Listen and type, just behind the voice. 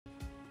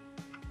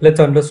Let's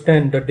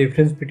understand the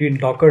difference between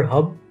Docker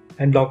Hub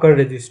and Docker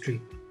Registry.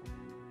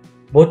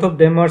 Both of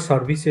them are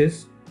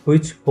services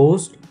which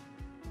host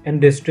and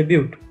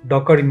distribute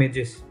Docker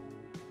images.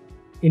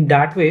 In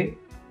that way,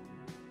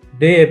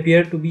 they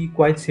appear to be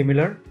quite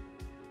similar.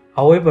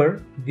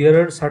 However, there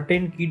are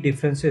certain key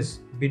differences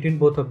between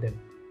both of them.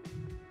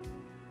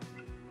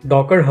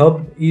 Docker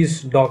Hub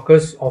is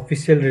Docker's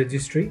official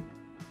registry,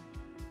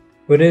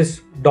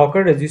 whereas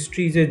Docker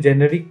Registry is a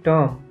generic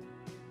term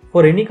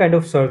for any kind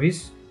of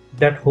service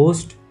that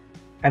hosts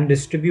and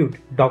distribute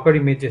Docker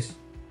images.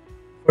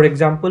 For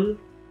example,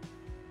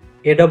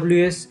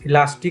 AWS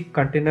Elastic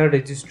Container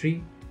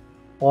Registry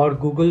or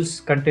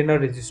Google's Container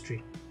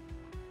Registry.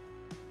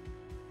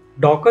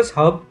 Docker's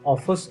Hub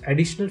offers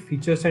additional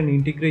features and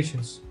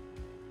integrations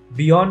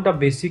beyond the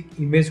basic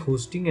image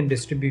hosting and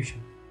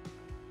distribution.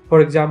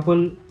 For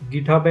example,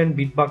 GitHub and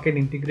Bitbucket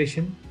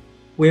integration,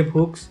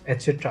 webhooks,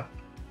 etc.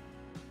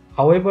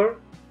 However,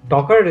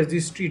 Docker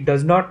Registry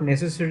does not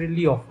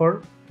necessarily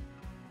offer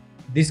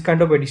this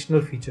kind of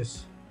additional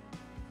features.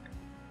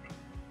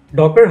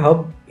 Docker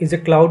Hub is a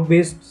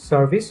cloud-based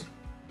service.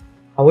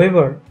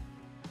 However,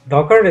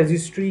 Docker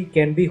Registry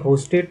can be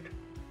hosted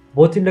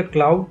both in the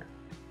cloud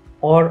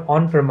or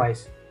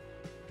on-premise.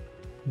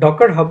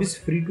 Docker Hub is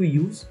free to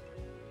use,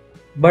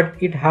 but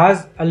it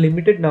has a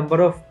limited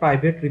number of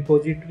private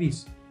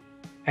repositories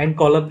and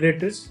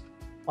collaborators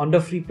on the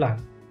free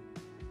plan.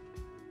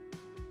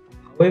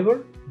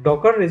 However,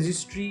 Docker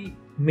Registry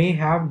may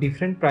have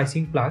different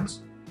pricing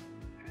plans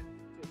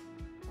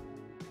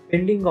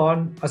depending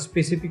on a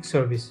specific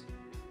service.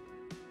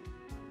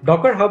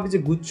 Docker Hub is a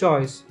good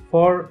choice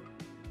for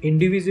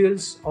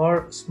individuals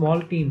or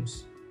small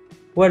teams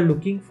who are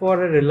looking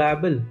for a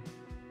reliable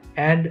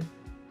and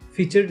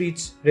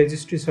feature-rich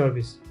registry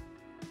service.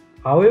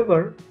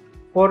 However,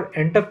 for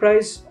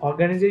enterprise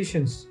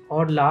organizations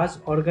or large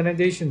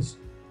organizations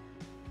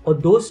or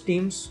those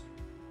teams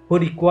who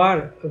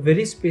require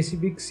very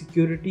specific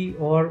security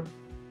or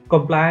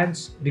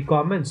compliance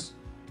requirements,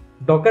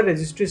 Docker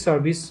Registry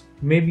service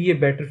may be a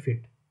better fit.